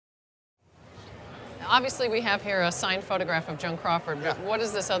Obviously, we have here a signed photograph of Joan Crawford, but Yeah. what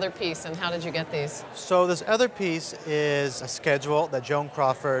is this other piece and how did you get these? So this other piece is a schedule that Joan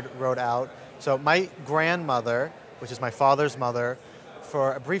Crawford wrote out. So my grandmother, which is my father's mother,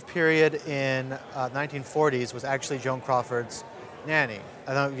 for a brief period in 1940s was actually Joan Crawford's nanny.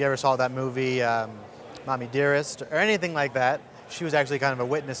 I don't know if you ever saw that movie, Mommy Dearest, or anything like that. She was actually kind of a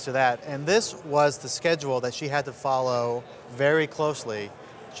witness to that. And this was the schedule that she had to follow very closely.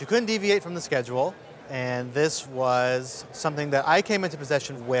 She couldn't deviate from the schedule. And this was something that I came into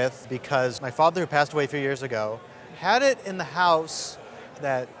possession with because my father, who passed away a few years ago, had it in the house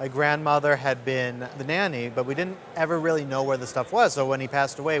that my grandmother had been the nanny, but we didn't ever really know where the stuff was. So when he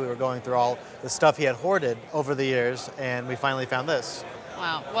passed away, we were going through all the stuff he had hoarded over the years, and we finally found this.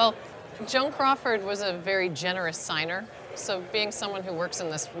 Wow. Well, Joan Crawford was a very generous signer. So being someone who works in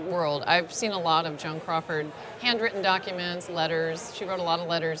this world, I've seen a lot of Joan Crawford handwritten documents, letters. She wrote a lot of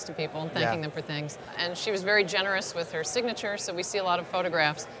letters to people and thanking them for things. And she was very generous with her signature, so we see a lot of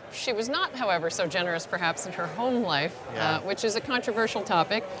photographs. She was not, however, so generous perhaps in her home life, which is a controversial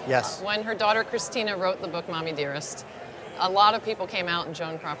topic. Yes. When her daughter Christina wrote the book Mommy Dearest, a lot of people came out in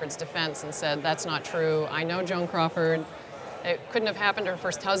Joan Crawford's defense and said, that's not true. I know Joan Crawford. It couldn't have happened. Her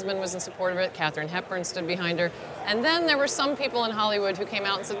first husband was in support of it. Katharine Hepburn stood behind her. And then there were some people in Hollywood who came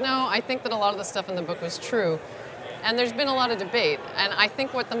out and said, no, I think that a lot of the stuff in the book was true. And there's been a lot of debate. And I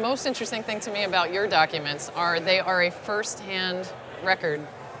think what the most interesting thing to me about your documents are they are a first-hand record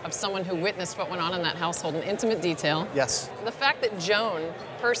of someone who witnessed what went on in that household in intimate detail. Yes. The fact that Joan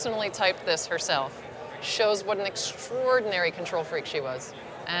personally typed this herself shows what an extraordinary control freak she was,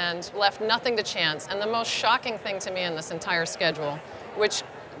 and left nothing to chance. And the most shocking thing to me in this entire schedule, which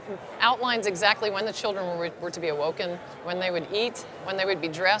outlines exactly when the children were to be awoken, when they would eat, when they would be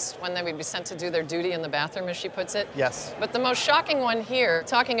dressed, when they would be sent to do their duty in the bathroom, as she puts it. Yes. But the most shocking one here,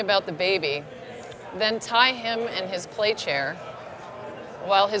 talking about the baby, then tie him in his play chair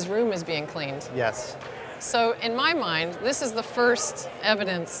while his room is being cleaned. Yes. So in my mind, this is the first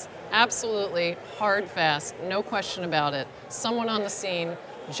evidence, absolutely hard, fast, no question about it. Someone on the scene,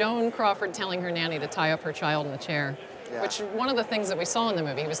 Joan Crawford telling her nanny to tie up her child in the chair. Yeah. Which one of the things that we saw in the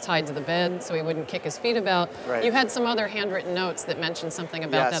movie, he was tied to the bed so he wouldn't kick his feet about. Right. You had some other handwritten notes that mentioned something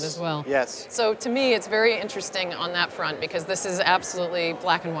about that as well. Yes. So to me, it's very interesting on that front because this is absolutely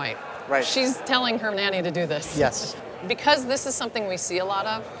black and white. Right. She's telling her nanny to do this. Yes. Because this is something we see a lot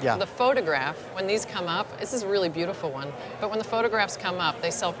of, the photograph, when these come up, this is a really beautiful one, but when the photographs come up,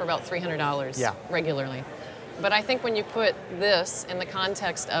 they sell for about $300 regularly. But I think when you put this in the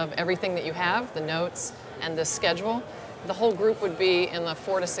context of everything that you have, the notes and the schedule, the whole group would be in the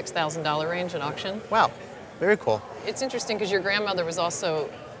 $4,000 to $6,000 range at auction. Wow, very cool. It's interesting because your grandmother was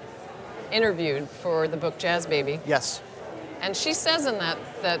also interviewed for the book Jazz Baby. Yes. And she says in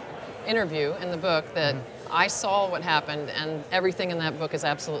that interview in the book that I saw what happened and everything in that book is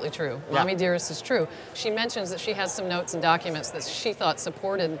absolutely true. Yeah. Mommy Dearest is true. She mentions that she has some notes and documents that she thought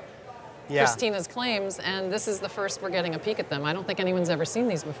supported Christina's claims, and this is the first we're getting a peek at them. I don't think anyone's ever seen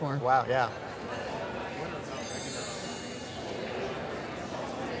these before. Wow, yeah.